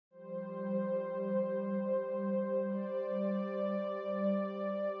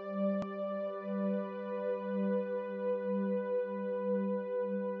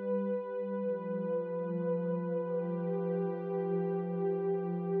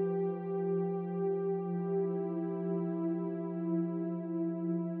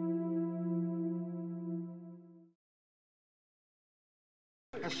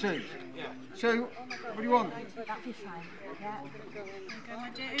see. So, what do you want? That'd be fine. Yeah.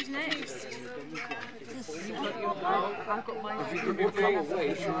 Who's next? I've got mine. They're going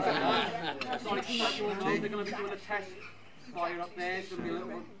to be doing a test fire up there. It's going to be a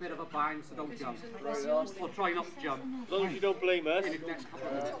little bit of a bang, so don't jump. Or try not to jump. As long as you don't blame us. In the next couple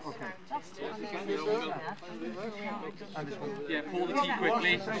of minutes. Okay. Yeah, pour the tea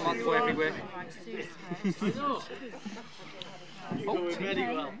quickly. Don't go everywhere. You're going very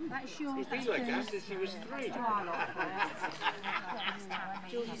well. That's yours. He's been like that since he was 3.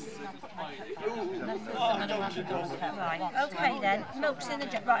 Right, okay then. Milk's in the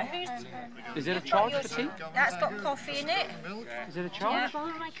jug. Right, who's... Is there a charge for tea? That's got coffee in it. Is there a charge?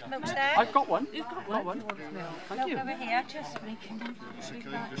 Yeah. Milk's there. I've got one. You've got one? Thank you. Milk over here, just... A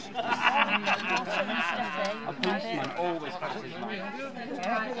policeman always has his mind.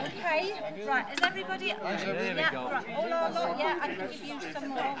 Right, okay. Right, is everybody... There we go. Right, all our lot, yeah, I can give you some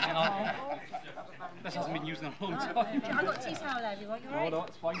more. This hasn't been used in a long time. I've got tea towel there, you want, you Oh, right? no,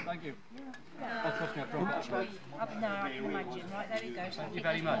 it's fine, thank you. Oh, trust me, I broke that. No, I can imagine. Right, there we go. Thank you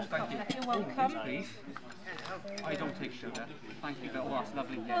very much, thank you. You're welcome. Please. I don't take sugar. Thank you, oh, that's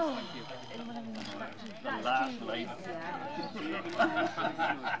lovely. Yes, thank you. The last lady.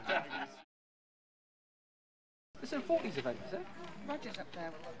 Is it a 40s event, is it? Roger's up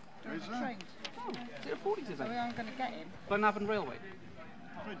there doing the trains. Oh, is it a 40s So event? I'm going to get him. Blaenavon Railway?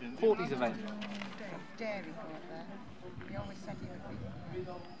 40s event. Dairy go up there. He always said he would be.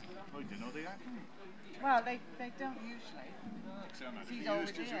 Oh, you know they act? Well, they don't usually. He's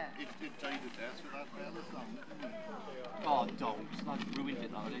always here. It died to death with that fella song, didn't it? Oh, don't. That ruined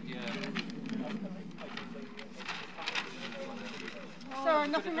it now, did you? So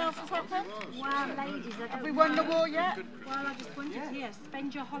nothing else has happened? Well, ladies, I Have don't we won the war yet? Well, I just wondered here,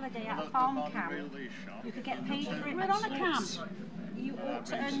 spend your holiday at a farm camp. You could get paid for it. We're on a camp. You ought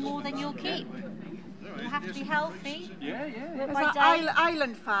to earn more than you'll keep. You have to be healthy. Yeah, yeah. Work It's by an day.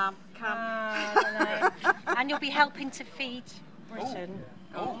 island farm camp. I don't know. And you'll be helping to feed Britain.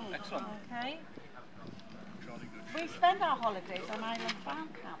 Oh, excellent. Okay. We spend our holidays on island farm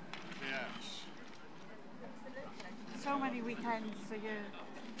camp. Yes. So many weekends a year.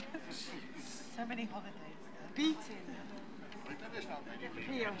 So many holidays. Beating.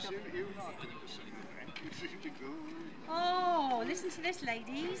 You not seem to go. Oh, listen to this,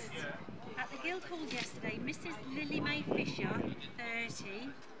 ladies. At the Guildhall yesterday, Mrs. Lily Mae Fisher, 30,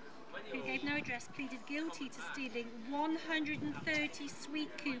 who gave no address, pleaded guilty to stealing 130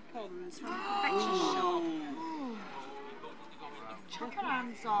 sweet coupons from a confection shop. Chuck her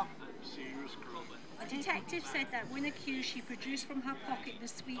hands off. Serious girl. A detective said that when accused, she produced from her pocket the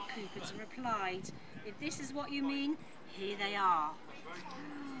sweet coupons and replied, "If this is what you mean, here they are."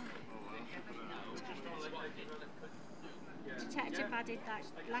 Detective added that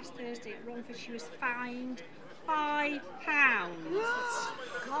last Thursday at Romford she was fined £5.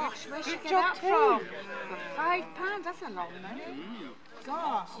 Gosh, where'd she Good get job that from? For £5, that's a lot of money.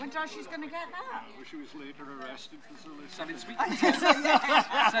 Gosh, I wonder how she's going to get that. Well, she was later arrested for Selling sweet soliciting.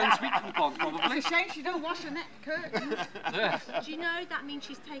 coupons. Selling sweet coupons, probably. It's a shame she don't wash her neck curtains. Yes. Do you know that means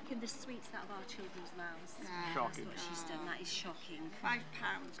she's taken the sweets out of our children's mouths? Shocking. That's what she's done. That is shocking. £5,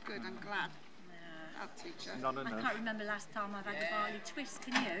 good, I'm glad. I'll teach her. None I enough. can't remember last time I've had a barley twist,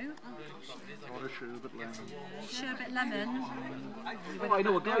 can you? Or a sherbet lemon. Sherbet lemon. Well, I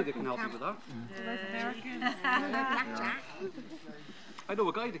know a guy that can help you with that. I know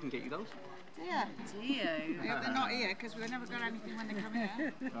a guy that can get you those. Yeah. Do you? I hope they're not here because we've never got anything when they come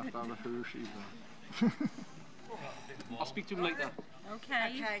here. Have to have a Hershey's then. I'll speak to him later.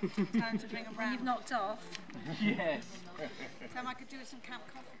 Okay. Okay, time to bring them When you've round. knocked off. Yes. Time I could do with some camp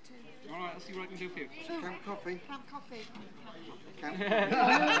coffee too. Alright, I'll see what I can do for you. Camp coffee. Camp coffee. Camp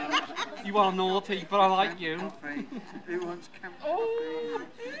coffee. You are naughty, but I like you. Coffee. Who wants camp Oh.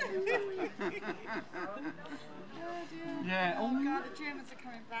 coffee? Yeah. Oh Oh, God, the Germans are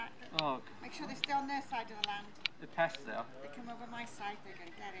coming back. oh Make sure they stay on their side of the land. the pests there. They come over my side, they're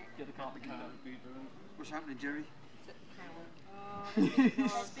going to get it. Get the carpet cut. What's happening, Jerry? Oh,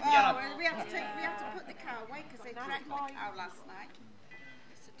 well, we have to put the cow away because they threatened the cow last night.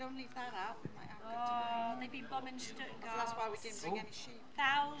 So don't leave that out. We might have Oh, they've been bombing Stuttgart. so that's why we didn't bring any sheep.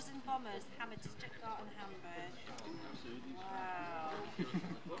 1,000 bombers hammered Stuttgart and Hamburg. Wow.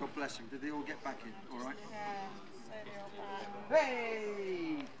 God bless them. Did they all get back in? All right. Yeah, so they're all back.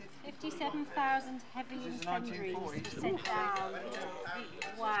 Hey! 57,000 heavy This is incendiaries 1940s. were sent down.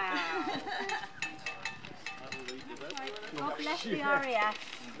 Wow. God bless the RAF.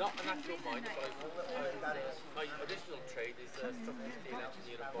 Not an actual mine, but my original trade is structural steel out in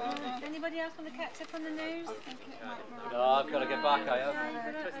Europe. Anybody else want to catch up on the news? No, I've got to get back, I have.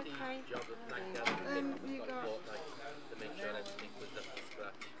 Okay. Job of like You got to make sure everything was up to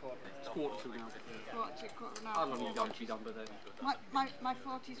scratch. It's quarter to now. quarter I'll now. only Yankee done with it. My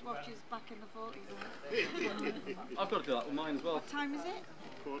 40s watch is back in the 40s. I've got to do that with mine as well. What time is it?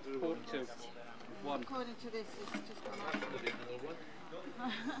 Quarter to 42. 1. According to this, it's just gone out.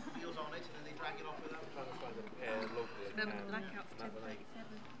 Feels on it and then they drag it off with that. Blackout's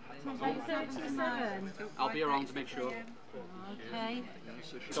 10:37. I'll be around to make sure. Okay.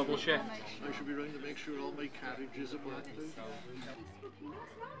 Double shift. I should be running to make sure all my carriages are black, please.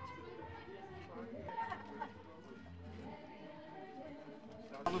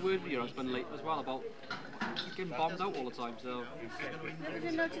 I have a word with your husband late as well about getting bombed out all the time, so... Never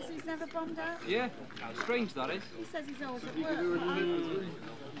been noticed he's never bombed out? Yeah, strange that is. He says he's always at work.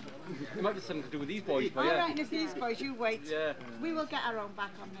 It might be something to do with these boys, but I yeah. reckon it's these boys, you wait. Yeah. We will get our own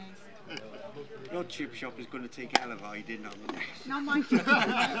back on these. Your chip shop is going to take a hell of hiding on the next. Not my chip shop.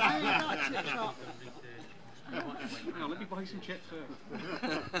 I ain't got a chip shop. Hang on, let me buy some chips first.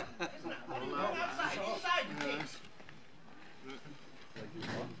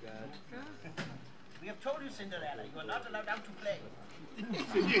 We have told you, Cinderella, you are not allowed out to play. You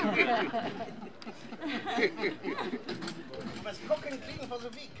must cook and clean for the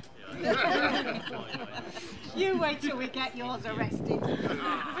week. You wait till we get yours arrested.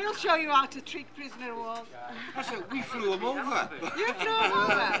 We'll show you how to treat prisoner of war. So we flew them over. You flew them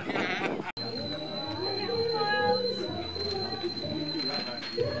over.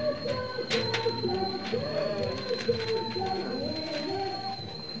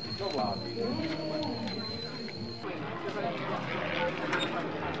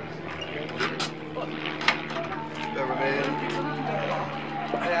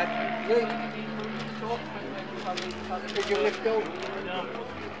 Did you lift go?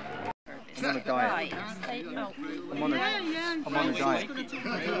 I'm on a diet. I'm on a diet.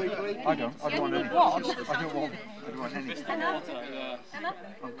 I don't want any. I don't want any.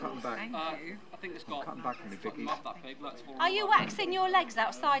 I'm cutting back. I think it's got... Cutting back on me, Vicky. Not that big, let's fall. Are you waxing your legs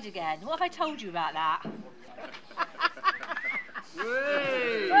outside again? What have I told you about that?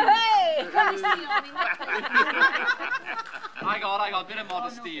 I got a bit of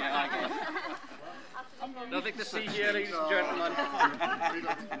modesty here. I got. Nothing to see here, ladies and gentlemen.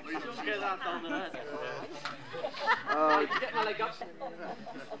 Just get that down the head. Get my leg up.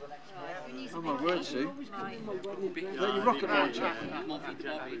 Oh my word, Sue. Where you rocket launcher? More feet to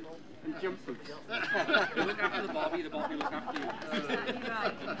Bobby. And jump boots. You look after the Bobby look after you.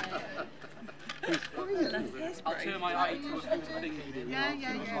 I'll turn my eye to a full thing. Yeah.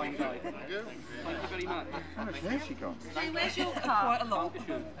 Fine guy. Thank you very much. How much hair she got? Hey, where's your car? Quite a lot.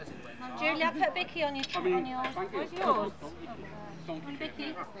 Julia, put Vicky on your on yours. Where's yours? On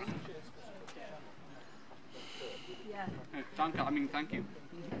Vicky. Yeah. Thank you.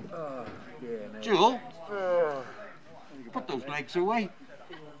 Jewel, put those legs away.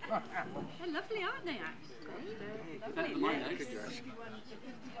 They're lovely, aren't they, actually?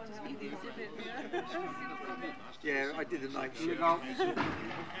 Yeah, I did a night shift.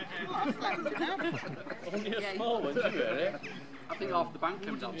 Only a small one, didn't it? I think half the bank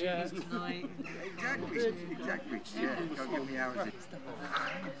comes out. Yeah. Exactly, yeah. Can't give me hours.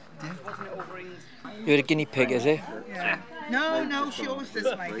 Wasn't it over in... You're a guinea pig, is it? Yeah. No, she always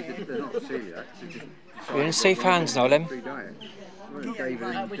does my hair. They're not celiac. You're in safe hands now, Lim. Free diet. David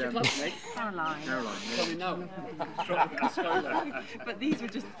and Caroline. Probably no. But these were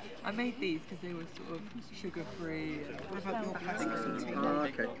just, I made these because they were sort of sugar free. What about your plastic tea? Oh,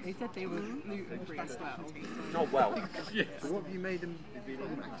 okay. They said they were gluten free as well. Not well. So what have you made them?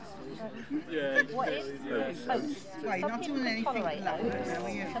 Yeah. What is? Oats. Why, you're not doing anything like that, are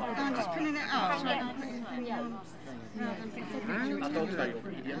you? I'm just pinning it out. So I can put it in your... That dog's very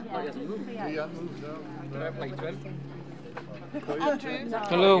obedient. He hasn't moved. He hasn't moved now. Can I play to him? Andrew,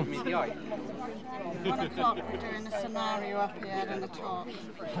 Hello. Give me the eye. 1 o'clock we're doing a scenario up here and a talk.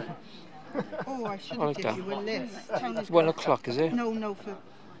 Oh, I should I have like given you a list. It's 1 o'clock, is it? No, for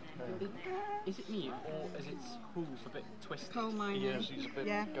Is it me or is it who's a bit twisted? coal mining. Yes, he's a bit,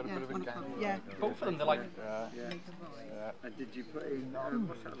 Yeah, got a bit of a 1 gang. o'clock. Yeah. Both of them, they're like... And did you put in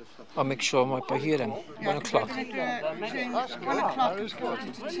what's that other stuff? I'll make sure I might be here then. 1 o'clock. We're going to do between 1 o'clock and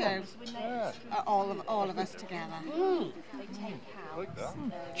 1:45. All of us together.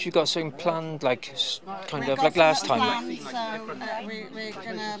 She got something planned, like kind We've of got like last some time. plans, so we're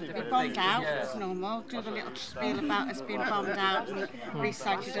going to be bombed out as normal, do the little spiel about us being bombed out and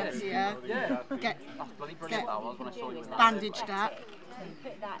recited here, get Bloody brilliant that was when I saw you in that. bandaged up.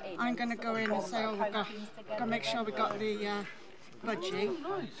 I'm going to go in and say, oh, we've got to make sure we got the budgie.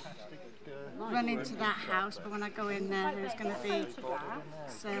 Run into that house, but when I go in there, there's going to be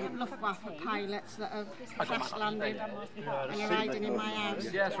some Luftwaffe pilots that have crash landed and are hiding in my house.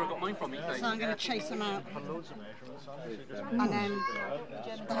 Yeah, so I got mine from you. So I'm going to chase them out. And then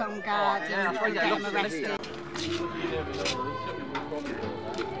the Home Guard and get them arrested.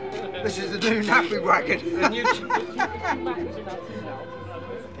 This is the new nappy wagon.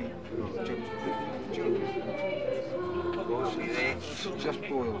 Just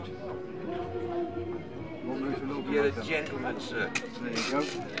boiled. You're a gentleman, sir. There you go.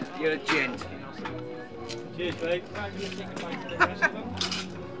 You're a gent. Cheers, mate.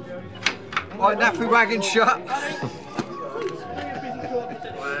 Right, nappy wagon shut.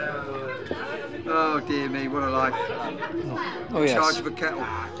 Oh dear me, what a life. Oh yes. Charge of a kettle.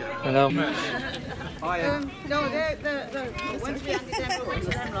 I know. No, once we handed them over to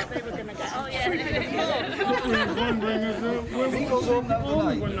them, they were going to get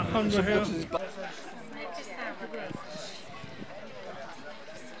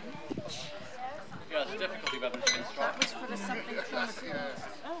Yeah, it's difficult with having to That was for the something class.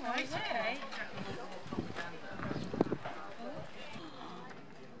 Oh, right, okay.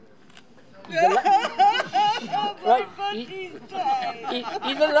 Right,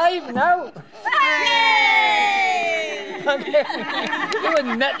 he's alive now. Hey! You were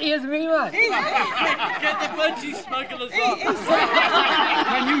nutty as me, man. Get the bungee smugglers on.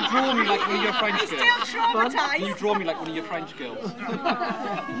 Can you draw me like one of your French girls? Still traumatised. Can you draw me like one of your French girls?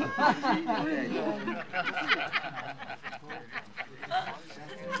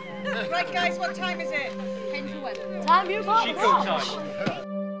 Right, guys, what time is it? Time you go. Chico time.